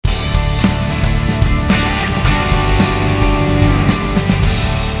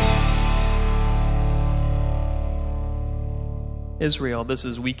Israel, this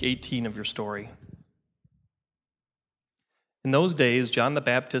is week 18 of your story. In those days, John the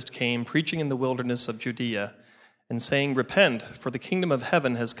Baptist came preaching in the wilderness of Judea and saying, "Repent, for the kingdom of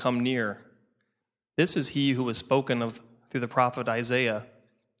heaven has come near." This is he who was spoken of through the prophet Isaiah,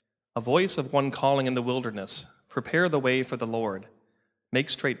 a voice of one calling in the wilderness, "Prepare the way for the Lord,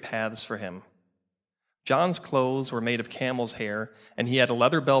 make straight paths for him." John's clothes were made of camel's hair, and he had a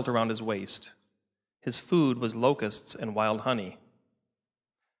leather belt around his waist. His food was locusts and wild honey.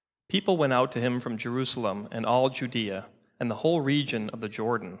 People went out to him from Jerusalem and all Judea and the whole region of the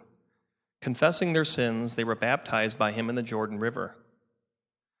Jordan. Confessing their sins, they were baptized by him in the Jordan River.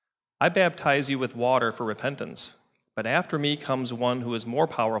 "I baptize you with water for repentance, but after me comes one who is more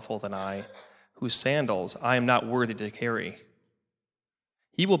powerful than I, whose sandals I am not worthy to carry.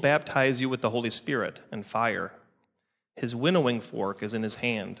 He will baptize you with the Holy Spirit and fire. His winnowing fork is in his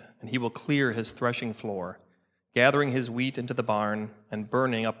hand, and he will clear his threshing floor, gathering his wheat into the barn and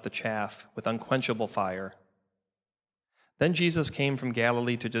burning up the chaff with unquenchable fire." Then Jesus came from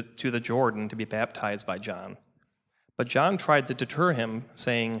Galilee to the Jordan to be baptized by John. But John tried to deter him,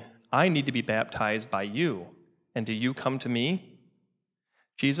 saying, "I need to be baptized by you, and do you come to me?"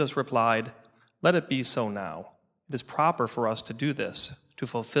 Jesus replied, "Let it be so now. It is proper for us to do this, to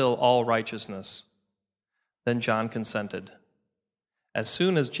fulfill all righteousness." Then John consented. As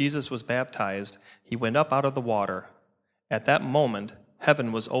soon as Jesus was baptized, he went up out of the water. At that moment,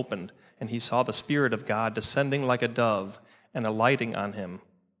 heaven was opened, and he saw the Spirit of God descending like a dove and alighting on him.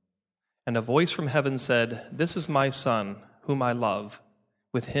 And a voice from heaven said, "This is my Son, whom I love.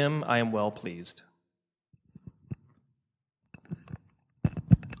 With him I am well pleased."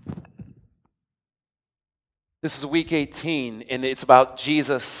 This is week 18, and it's about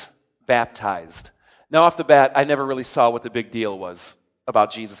Jesus baptized. Now, off the bat, I never really saw what the big deal was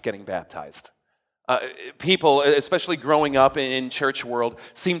about Jesus getting baptized. People, especially growing up in church world,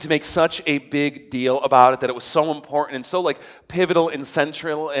 seem to make such a big deal about it, that it was so important and so pivotal and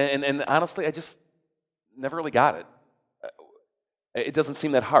central, and honestly, I just never really got it. It doesn't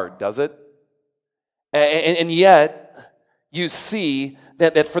seem that hard, does it? And yet, you see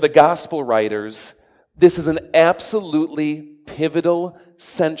that for the gospel writers, this is an absolutely pivotal,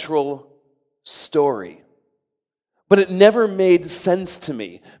 central story. But it never made sense to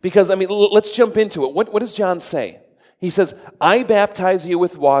me. Because, let's jump into it. What does John say? He says, "I baptize you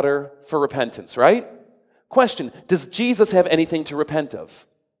with water for repentance," right? Question, does Jesus have anything to repent of?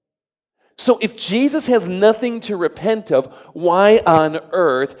 So if Jesus has nothing to repent of, why on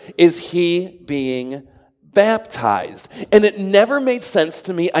earth is he being baptized? And it never made sense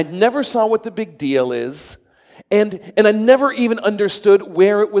to me. I never saw what the big deal is. And I never even understood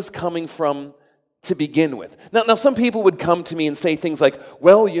where it was coming from to begin with. Now, some people would come to me and say things like,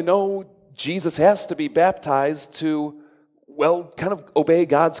 "Well, Jesus has to be baptized to, kind of obey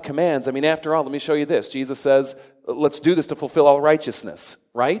God's commands. After all, let me show you this. Jesus says, let's do this to fulfill all righteousness,"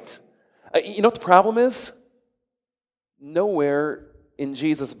 right? You know what the problem is? Nowhere in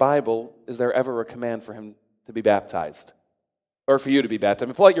Jesus' Bible is there ever a command for him to be baptized, or for you to be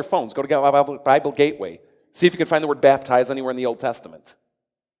baptized. Pull out your phones, go to Bible Gateway. See if you can find the word baptized anywhere in the Old Testament.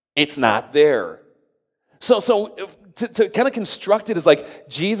 It's not there. So to kind of construct it as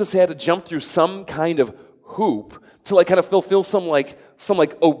Jesus had to jump through some kind of hoop to kind of fulfill some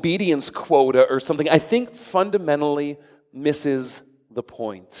obedience quota or something, I think fundamentally misses the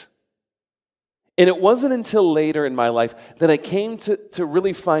point. And it wasn't until later in my life that I came to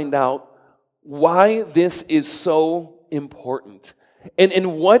really find out why this is so important.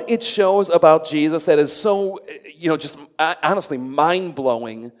 And what it shows about Jesus that is so, just honestly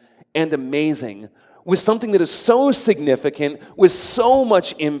mind-blowing and amazing, with something that is so significant, with so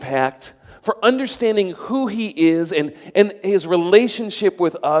much impact, for understanding who he is and his relationship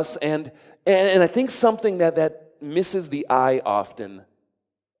with us, and I think something that misses the eye often,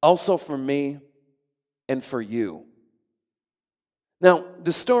 also for me and for you. Now,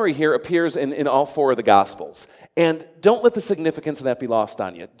 the story here appears in all four of the Gospels. And don't let the significance of that be lost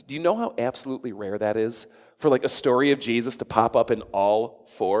on you. Do you know how absolutely rare that is for a story of Jesus to pop up in all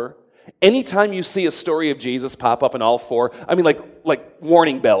four? Anytime you see a story of Jesus pop up in all four, like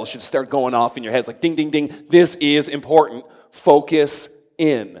warning bells should start going off in your heads, ding, ding, ding, this is important. Focus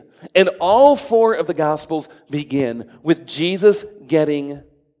in. And all four of the Gospels begin with Jesus getting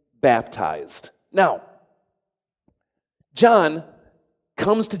baptized. Now, John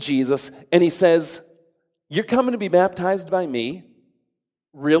comes to Jesus and he says, "You're coming to be baptized by me?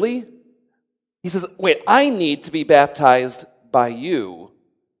 Really?" He says, "Wait, I need to be baptized by you,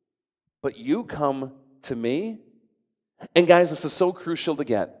 but you come to me?" And guys, this is so crucial to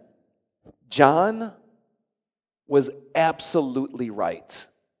get. John was absolutely right.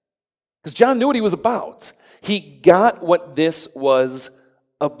 Because John knew what he was about. He got what this was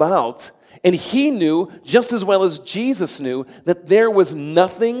about. And he knew, just as well as Jesus knew, that there was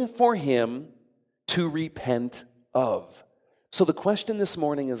nothing for him to repent of. So the question this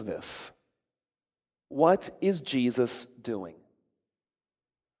morning is this: what is Jesus doing?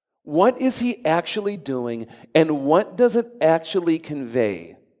 What is he actually doing, and what does it actually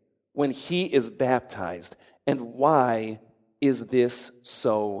convey when he is baptized? And why is this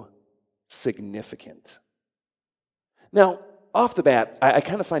so significant? Now, off the bat, I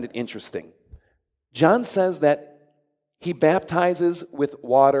kind of find it interesting. John says that he baptizes with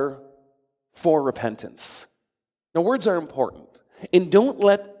water for repentance. Now, words are important, and don't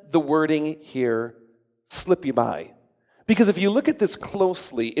let the wording here slip you by. Because if you look at this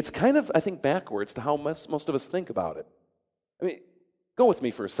closely, it's kind of, I think, backwards to how most of us think about it. I mean, go with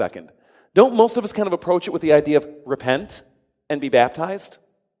me for a second. Don't most of us kind of approach it with the idea of repent and be baptized?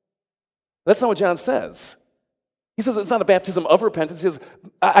 That's not what John says. He says it's not a baptism of repentance. He says,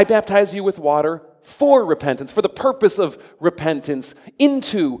 I baptize you with water for repentance, for the purpose of repentance,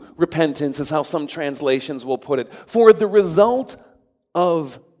 into repentance is how some translations will put it, for the result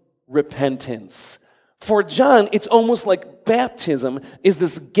of repentance. For John, it's almost like baptism is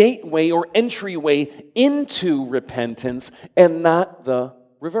this gateway or entryway into repentance and not the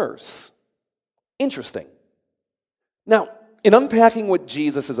reverse. Interesting. Now, in unpacking what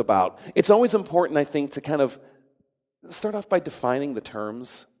Jesus is about, it's always important, I think, to kind of start off by defining the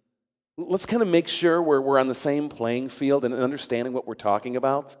terms. Let's kind of make sure we're on the same playing field and understanding what we're talking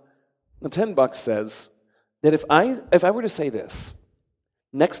about. The $10 says that if I were to say this,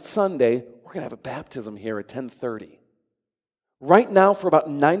 next Sunday, we're going to have a baptism here at 10:30. Right now, for about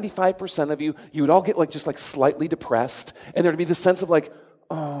 95% of you, you would all get just slightly depressed, and there'd be this sense of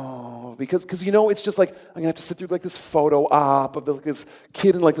oh, because it's just I'm going to have to sit through this photo op of this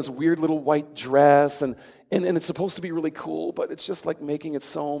kid in this weird little white dress, and it's supposed to be really cool, but it's just making it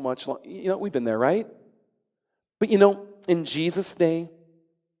so much we've been there, right? But in Jesus' day,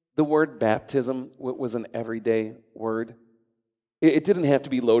 the word baptism was an everyday word. It didn't have to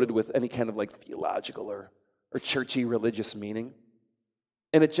be loaded with any kind of theological or churchy religious meaning.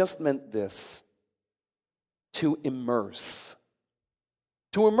 And it just meant this: to immerse.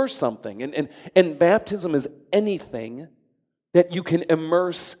 To immerse something. And baptism is anything that you can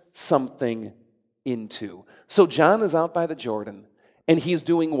immerse something into. So John is out by the Jordan, and he's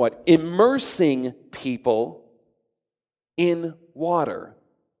doing what? Immersing people in water.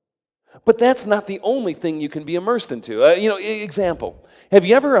 But that's not the only thing you can be immersed into. Example. Have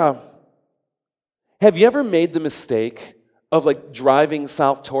you ever made the mistake of driving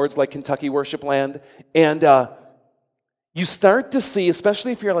south towards Kentucky Worship Land, and you start to see,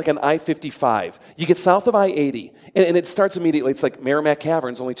 especially if you're on I-55, you get south of I-80, and it starts immediately. It's Merrimack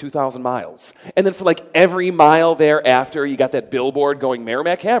Caverns, only 2,000 miles. And then for every mile thereafter, you got that billboard going,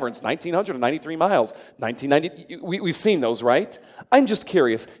 Merrimack Caverns, 1,993 miles, 1990. We've seen those, right? I'm just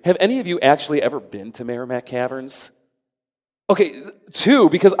curious, have any of you actually ever been to Merrimack Caverns? Okay, 2,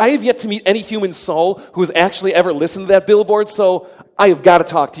 because I have yet to meet any human soul who has actually ever listened to that billboard, so I have got to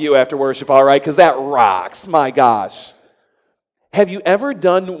talk to you after worship, all right? Because that rocks, my gosh. Have you ever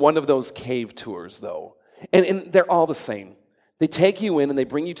done one of those cave tours, though? And they're all the same. They take you in and they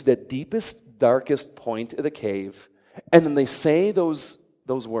bring you to the deepest, darkest point of the cave, and then they say those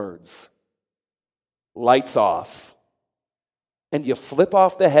words, lights off. And you flip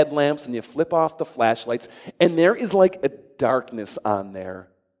off the headlamps and you flip off the flashlights, and there is a darkness on there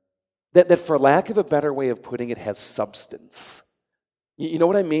that for lack of a better way of putting it, has substance. You know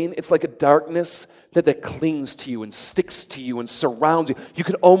what I mean? It's like a darkness that clings to you and sticks to you and surrounds you. You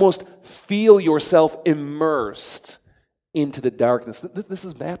can almost feel yourself immersed into the darkness. This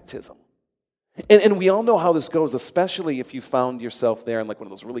is baptism. And we all know how this goes, especially if you found yourself there on one of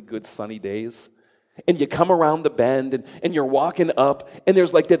those really good sunny days. And you come around the bend, and you're walking up, and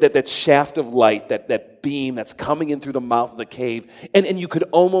there's that shaft of light, that beam that's coming in through the mouth of the cave, and you could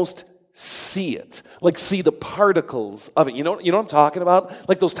almost see it, see the particles of it. You know what I'm talking about?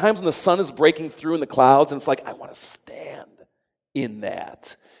 Those times when the sun is breaking through in the clouds, and it's I want to stand in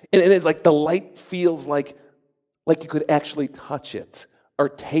that. And it's the light feels like you could actually touch it or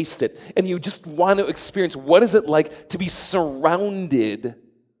taste it, and you just want to experience what is it like to be surrounded,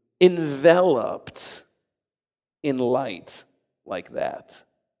 enveloped in light like that.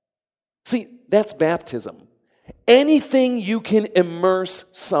 See, that's baptism. Anything you can immerse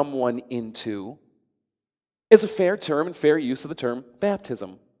someone into is a fair term and fair use of the term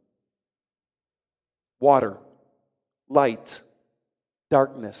baptism. Water, light,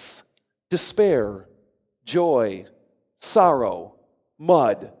 darkness, despair, joy, sorrow,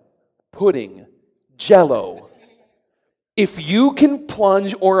 mud, pudding, Jell-O. If you can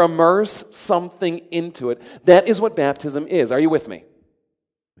plunge or immerse something into it, that is what baptism is. Are you with me?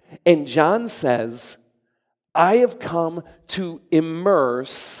 And John says, I have come to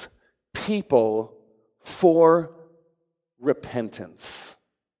immerse people for repentance.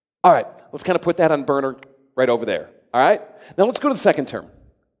 All right, let's kind of put that on burner right over there. All right? Now let's go to the second term,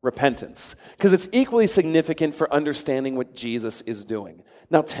 repentance, because it's equally significant for understanding what Jesus is doing.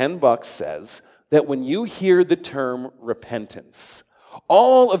 Now, $10 says that when you hear the term repentance,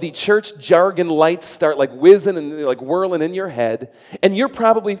 all of the church jargon lights start like whizzing and like whirling in your head, and you're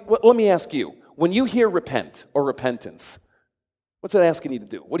probably, let me ask you, when you hear repent or repentance, what's that asking you to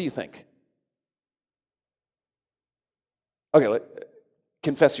do? What do you think? Okay,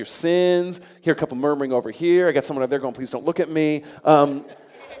 confess your sins. Hear a couple murmuring over here. I got someone over there going, please don't look at me.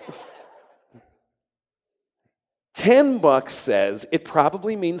 $10 says it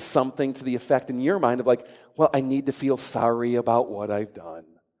probably means something to the effect in your mind of like, well, I need to feel sorry about what I've done.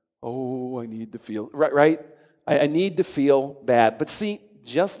 Oh, I need to feel, right? I need to feel bad. But see,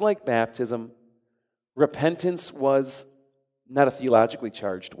 just like baptism, repentance was not a theologically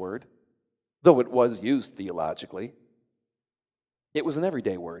charged word, though it was used theologically. It was an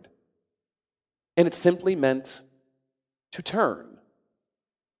everyday word. And it simply meant to turn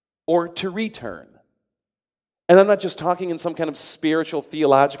or to return. And I'm not just talking in some kind of spiritual,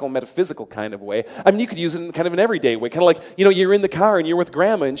 theological, metaphysical kind of way. I mean, you could use it in kind of an everyday way. Kind of like, you're in the car and you're with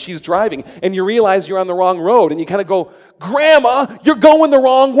Grandma and she's driving and you realize you're on the wrong road and you kind of go, Grandma, you're going the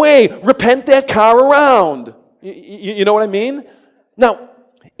wrong way. Repent that car around. You know what I mean? Now,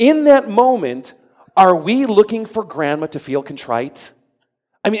 in that moment, are we looking for Grandma to feel contrite?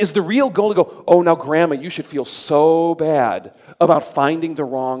 I mean, is the real goal to go, oh, now, Grandma, you should feel so bad about finding the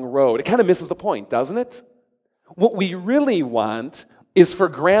wrong road? It kind of misses the point, doesn't it? What we really want is for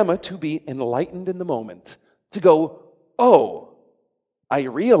Grandma to be enlightened in the moment, to go, oh, I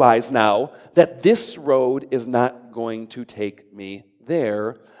realize now that this road is not going to take me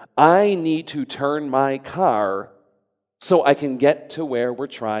there. I need to turn my car so I can get to where we're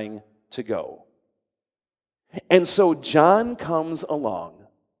trying to go. And so John comes along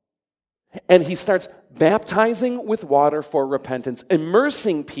and he starts baptizing with water for repentance,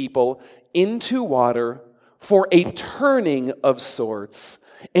 immersing people into water for a turning of sorts.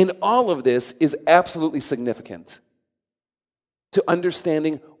 And all of this is absolutely significant to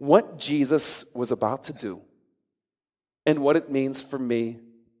understanding what Jesus was about to do and what it means for me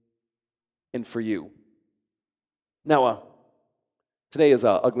and for you. Now, today is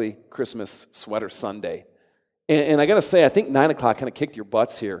an ugly Christmas sweater Sunday. And I got to say, I think 9 o'clock kind of kicked your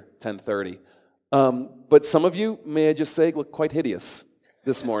butts here, 10:30. But some of you, may I just say, look quite hideous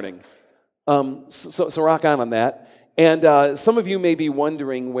this morning. So rock on that. And some of you may be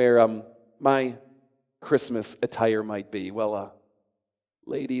wondering where my Christmas attire might be. Well,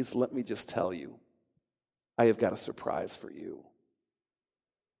 ladies, let me just tell you, I have got a surprise for you.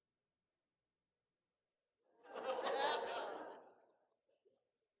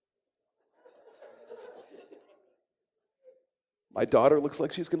 My daughter looks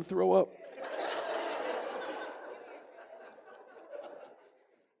like she's going to throw up.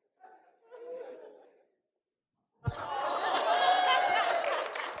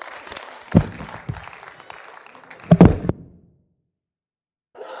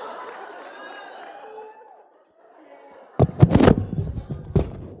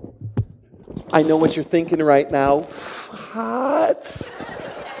 I know what you're thinking right now. Hot.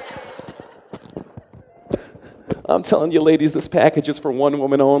 I'm telling you, ladies, this package is for one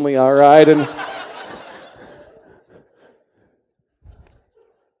woman only, all right? And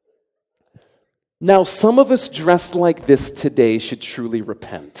now, some of us dressed like this today should truly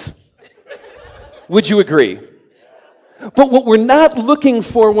repent. Would you agree? But what we're not looking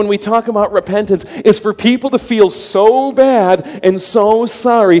for when we talk about repentance is for people to feel so bad and so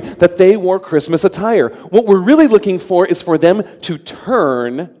sorry that they wore Christmas attire. What we're really looking for is for them to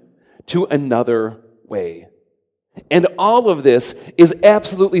turn to another way. And all of this is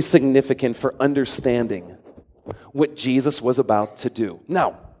absolutely significant for understanding what Jesus was about to do.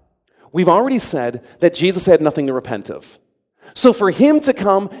 Now, we've already said that Jesus had nothing to repent of. So for him to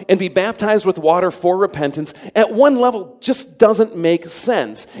come and be baptized with water for repentance, at one level, just doesn't make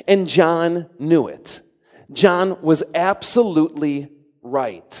sense. And John knew it. John was absolutely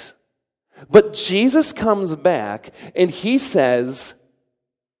right. But Jesus comes back and he says,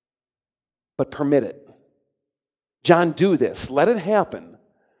 but permit it. John, do this. Let it happen.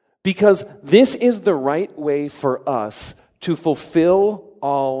 Because this is the right way for us to fulfill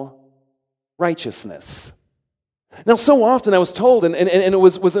all righteousness. Now, so often I was told, and it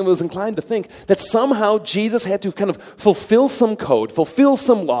was inclined to think, that somehow Jesus had to kind of fulfill some code, fulfill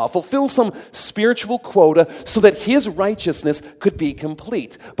some law, fulfill some spiritual quota so that his righteousness could be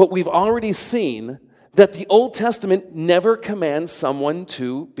complete. But we've already seen that the Old Testament never commands someone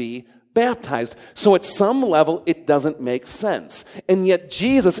to be baptized. So at some level, it doesn't make sense. And yet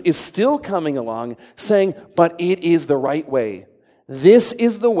Jesus is still coming along saying, but it is the right way. This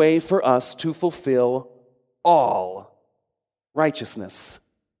is the way for us to fulfill all righteousness.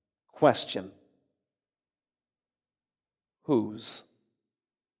 Question. Whose?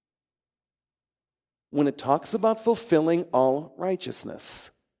 When it talks about fulfilling all righteousness,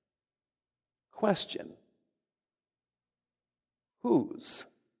 question. Whose?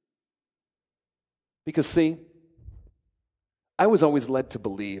 Because see, I was always led to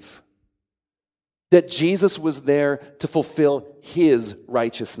believe that Jesus was there to fulfill his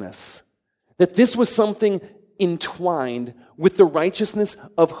righteousness. That this was something entwined with the righteousness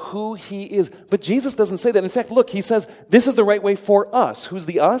of who he is. But Jesus doesn't say that. In fact, look, he says, this is the right way for us. Who's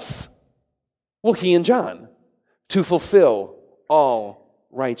the us? Well, he and John. To fulfill all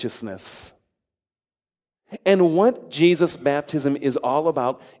righteousness. And what Jesus' baptism is all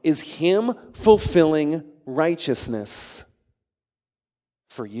about is him fulfilling righteousness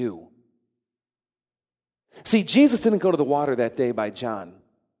for you. See, Jesus didn't go to the water that day by John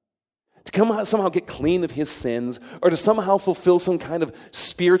to come somehow get clean of his sins or to somehow fulfill some kind of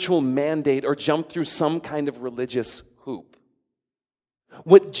spiritual mandate or jump through some kind of religious hoop.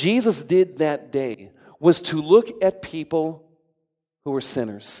 What Jesus did that day was to look at people who were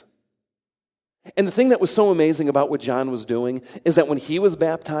sinners. And the thing that was so amazing about what John was doing is that when he was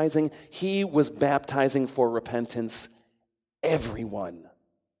baptizing for repentance, everyone.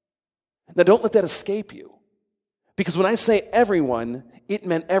 Now don't let that escape you. Because when I say everyone, it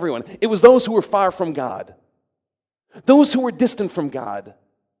meant everyone. It was those who were far from God, those who were distant from God,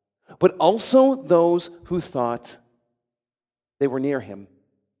 but also those who thought they were near him.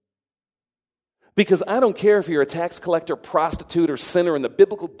 Because I don't care if you're a tax collector, prostitute, or sinner in the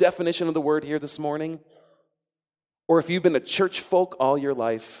biblical definition of the word here this morning, or if you've been a church folk all your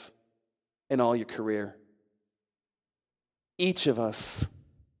life and all your career. Each of us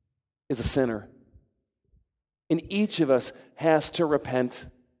is a sinner. And each of us has to repent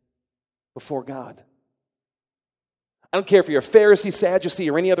before God. I don't care if you're a Pharisee, Sadducee,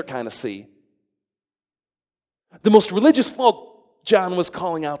 or any other kind of C. The most religious folk, John was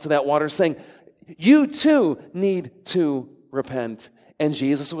calling out to that water, saying, you too need to repent. And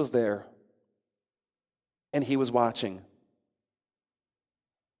Jesus was there. And he was watching.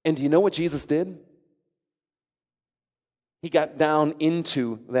 And do you know what Jesus did? He got down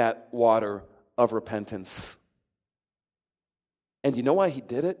into that water of repentance. And you know why he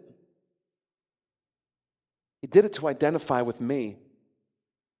did it? He did it to identify with me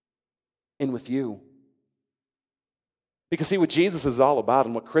and with you. Because see, what Jesus is all about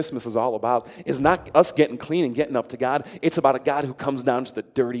and what Christmas is all about is not us getting clean and getting up to God. It's about a God who comes down to the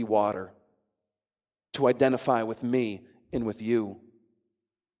dirty water to identify with me and with you.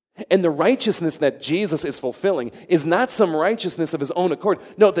 And the righteousness that Jesus is fulfilling is not some righteousness of his own accord.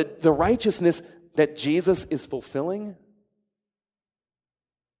 No, the righteousness that Jesus is fulfilling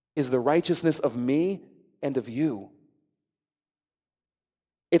is the righteousness of me and of you.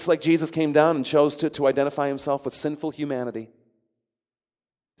 It's like Jesus came down and chose to identify himself with sinful humanity.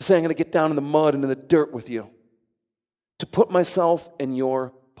 To say, I'm going to get down in the mud and in the dirt with you. To put myself in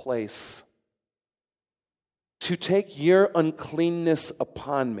your place. To take your uncleanness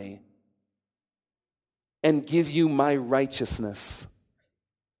upon me and give you my righteousness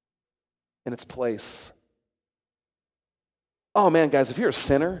in its place. Oh man, guys, if you're a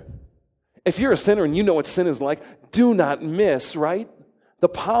sinner and you know what sin is like, do not miss, right? The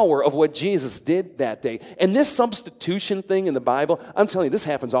power of what Jesus did that day. And this substitution thing in the Bible, I'm telling you, this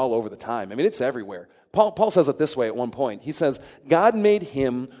happens all over the time. I mean, it's everywhere. Paul says it this way at one point. He says, God made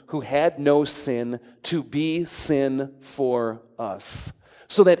him who had no sin to be sin for us,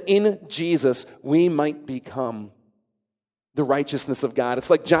 so that in Jesus we might become the righteousness of God. It's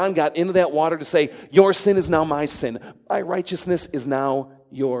like John got into that water to say, your sin is now my sin. My righteousness is now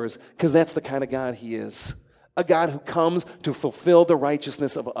yours. Because that's the kind of God he is. A God who comes to fulfill the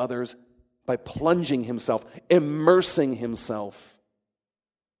righteousness of others by plunging himself, immersing himself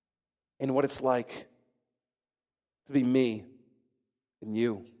in what it's like to be me and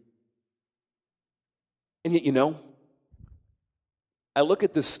you. And yet, you know, I look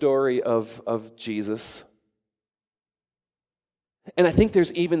at this story of Jesus, and I think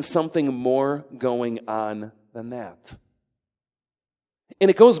there's even something more going on than that. And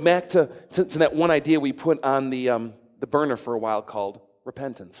it goes back to that one idea we put on the burner for a while called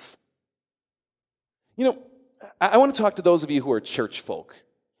repentance. You know, I want to talk to those of you who are church folk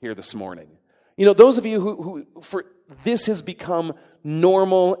here this morning. You know, those of you who for this has become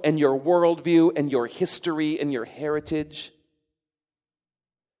normal and your worldview and your history and your heritage.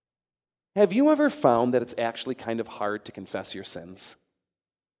 Have you ever found that it's actually kind of hard to confess your sins?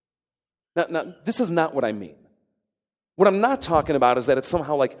 Now, this is not what I mean. What I'm not talking about is that it's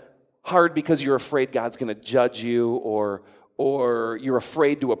somehow like hard because you're afraid God's going to judge you or you're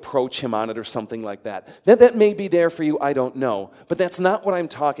afraid to approach him on it or something like that. That may be there for you, I don't know. But that's not what I'm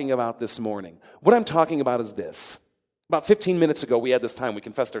talking about this morning. What I'm talking about is this. About 15 minutes ago, we had this time, we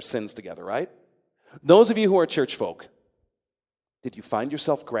confessed our sins together, right? Those of you who are church folk, did you find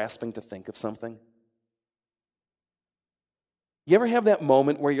yourself grasping to think of something? You ever have that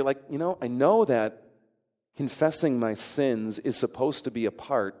moment where you're like, I know that confessing my sins is supposed to be a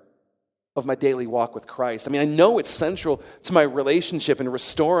part of my daily walk with Christ. I know it's central to my relationship and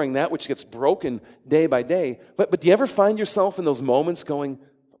restoring that which gets broken day by day. But do you ever find yourself in those moments going,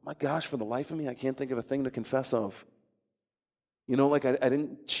 oh my gosh, for the life of me, I can't think of a thing to confess of. Like I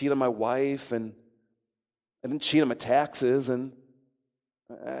didn't cheat on my wife, and I didn't cheat on my taxes, and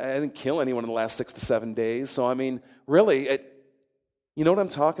I didn't kill anyone in the last 6 to 7 days. So, really, you know what I'm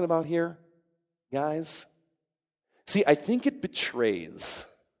talking about here, guys? See, I think it betrays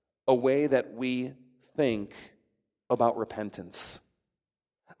a way that we think about repentance.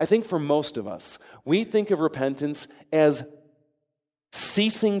 I think for most of us, we think of repentance as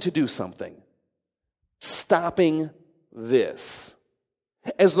ceasing to do something, stopping this,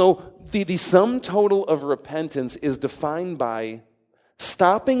 as though the sum total of repentance is defined by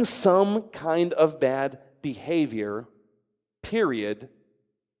stopping some kind of bad behavior, period.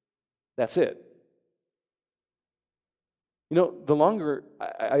 That's it. The longer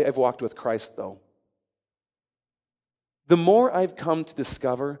I've walked with Christ, though, the more I've come to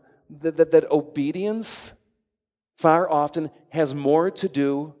discover that obedience far often has more to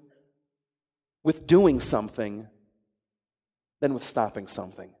do with doing something than with stopping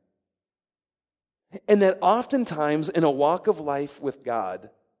something. And that oftentimes in a walk of life with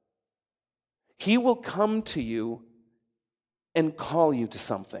God, He will come to you and call you to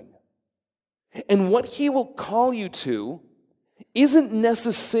something. And what He will call you to isn't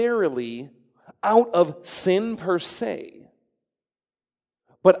necessarily out of sin per se,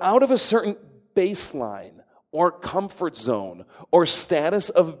 but out of a certain baseline or comfort zone or status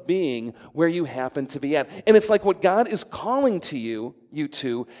of being where you happen to be at. And it's like what God is calling to you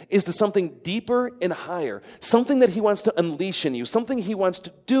to, is to something deeper and higher, something that He wants to unleash in you, something He wants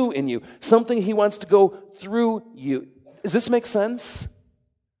to do in you, something He wants to go through you. Does this make sense?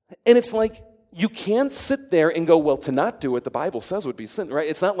 And it's like, you can't sit there and go, well, to not do it, the Bible says would be sin, right?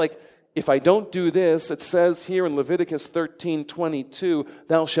 It's not like, if I don't do this, it says here in Leviticus 13:22,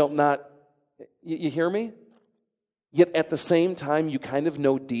 thou shalt not, you hear me? Yet at the same time, you kind of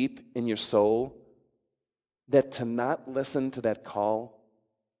know deep in your soul that to not listen to that call,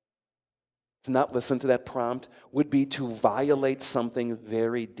 to not listen to that prompt, would be to violate something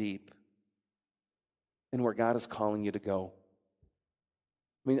very deep in where God is calling you to go.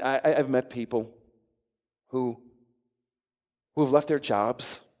 I've met people who have left their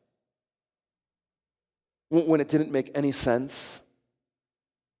jobs when it didn't make any sense.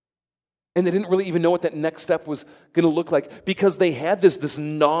 And they didn't really even know what that next step was going to look like because they had this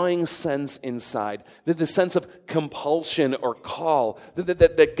gnawing sense inside, the sense of compulsion or call,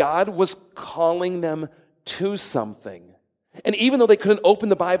 that God was calling them to something. And even though they couldn't open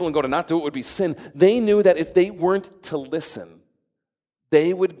the Bible and go to not do it would be sin, they knew that if they weren't to listen,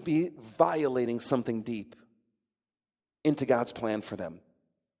 they would be violating something deep into God's plan for them.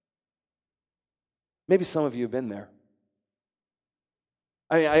 Maybe some of you have been there.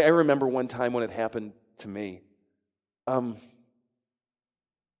 I remember one time when it happened to me. I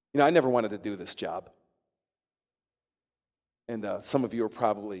never wanted to do this job. And some of you are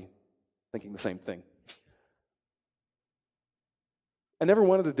probably thinking the same thing. I never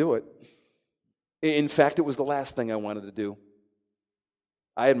wanted to do it. In fact, it was the last thing I wanted to do.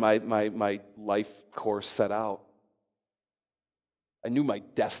 I had my life course set out. I knew my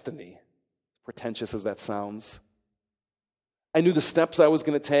destiny, pretentious as that sounds. I knew the steps I was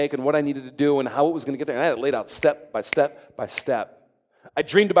going to take and what I needed to do and how it was going to get there. And I had it laid out step by step by step. I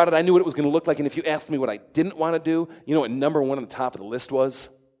dreamed about it. I knew what it was going to look like. And if you asked me what I didn't want to do, you know what number one on the top of the list was?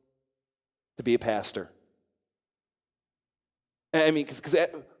 To be a pastor. Because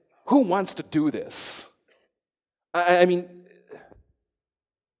who wants to do this?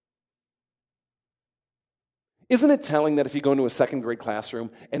 Isn't it telling that if you go into a second grade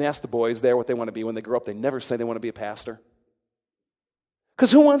classroom and ask the boys there what they want to be when they grow up, they never say they want to be a pastor?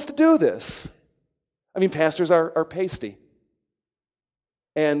 Because who wants to do this? I mean, pastors are pasty.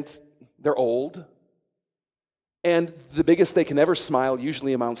 And they're old. And the biggest they can ever smile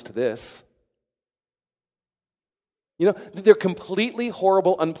usually amounts to this. You know, they're completely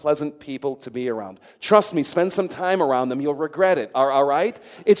horrible, unpleasant people to be around. Trust me, spend some time around them. You'll regret it, all right?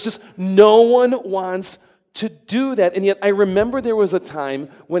 It's just no one wants to do that. And yet I remember there was a time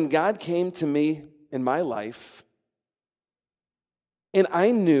when God came to me in my life, and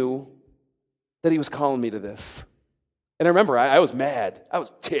I knew that he was calling me to this. And I remember I was mad. I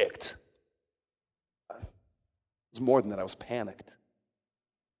was ticked. It was more than that. I was panicked.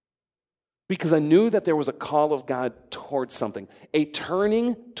 Because I knew that there was a call of God towards something, a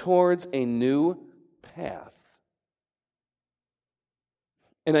turning towards a new path.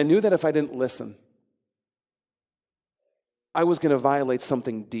 And I knew that if I didn't listen, I was going to violate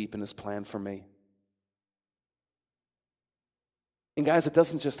something deep in his plan for me. And guys, it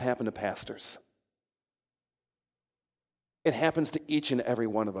doesn't just happen to pastors. It happens to each and every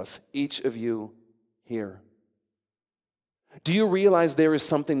one of us, each of you here. Do you realize there is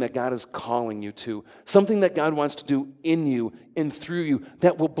something that God is calling you to, something that God wants to do in you and through you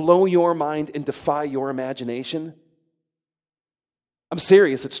that will blow your mind and defy your imagination? I'm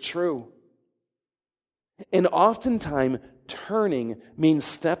serious, it's true. And oftentimes, turning means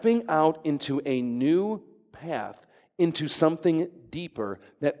stepping out into a new path, into something deeper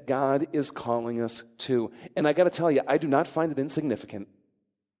that God is calling us to. And I got to tell you, I do not find it insignificant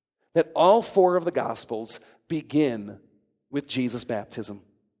that all 4 of the Gospels begin with Jesus' baptism.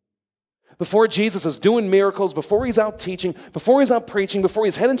 Before Jesus is doing miracles, before he's out teaching, before he's out preaching, before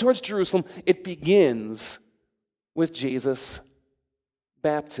he's heading towards Jerusalem, it begins with Jesus'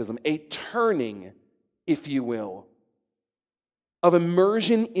 baptism, a turning, if you will, of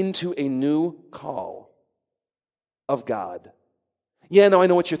immersion into a new call of God. Yeah, no, I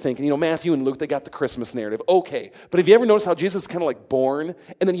know what you're thinking. You know, Matthew and Luke, they got the Christmas narrative. Okay, but have you ever noticed how Jesus is kind of like born,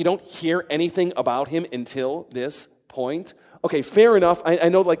 and then you don't hear anything about him until this point? Okay, fair enough. I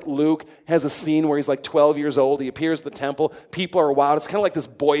know like Luke has a scene where he's like 12 years old. He appears at the temple. People are wild. It's kind of like this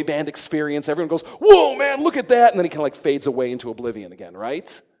boy band experience. Everyone goes, whoa, man, look at that. And then he kind of like fades away into oblivion again,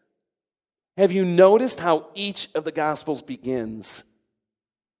 right? Have you noticed how each of the Gospels begins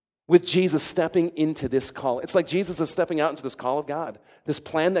with Jesus stepping into this call? It's like Jesus is stepping out into this call of God, this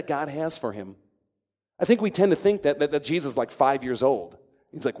plan that God has for him. I think we tend to think that Jesus is like 5 years old.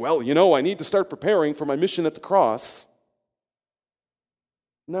 He's like, well, you know, I need to start preparing for my mission at the cross.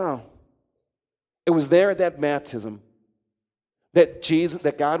 No. It was there at that baptism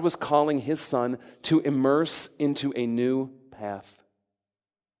that God was calling his son to immerse into a new path,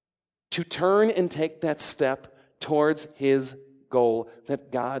 to turn and take that step towards his goal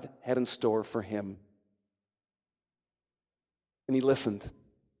that God had in store for him. And he listened.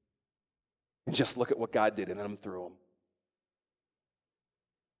 And just look at what God did in him through him.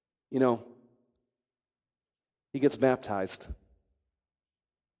 You know, he gets baptized.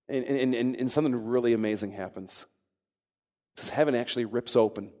 And something really amazing happens. It says heaven actually rips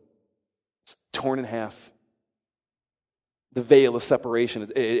open. It's torn in half. The veil of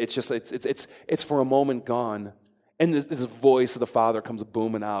separation, it's for a moment gone. And this voice of the Father comes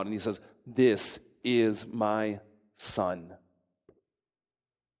booming out, and he says, "This is my Son,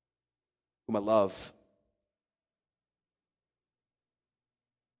 whom I love."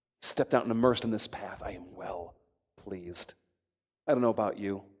 Stepped out and immersed in this path. I am well pleased. I don't know about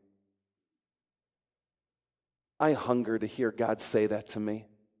you. I hunger to hear God say that to me.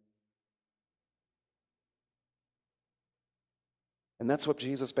 And that's what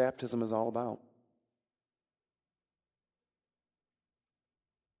Jesus' baptism is all about.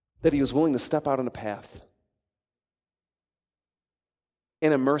 That he was willing to step out on a path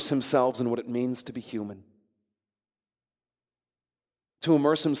and immerse himself in what it means to be human. To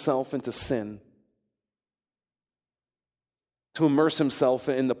immerse himself into sin. To immerse himself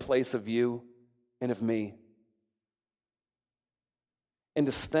in the place of you and of me. And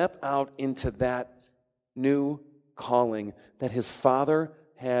to step out into that new calling that his Father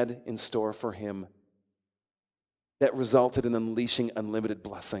had in store for him, that resulted in unleashing unlimited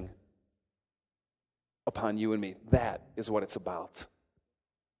blessing upon you and me. That is what it's about.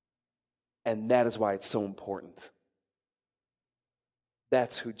 And that is why it's so important.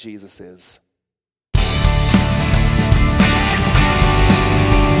 That's who Jesus is.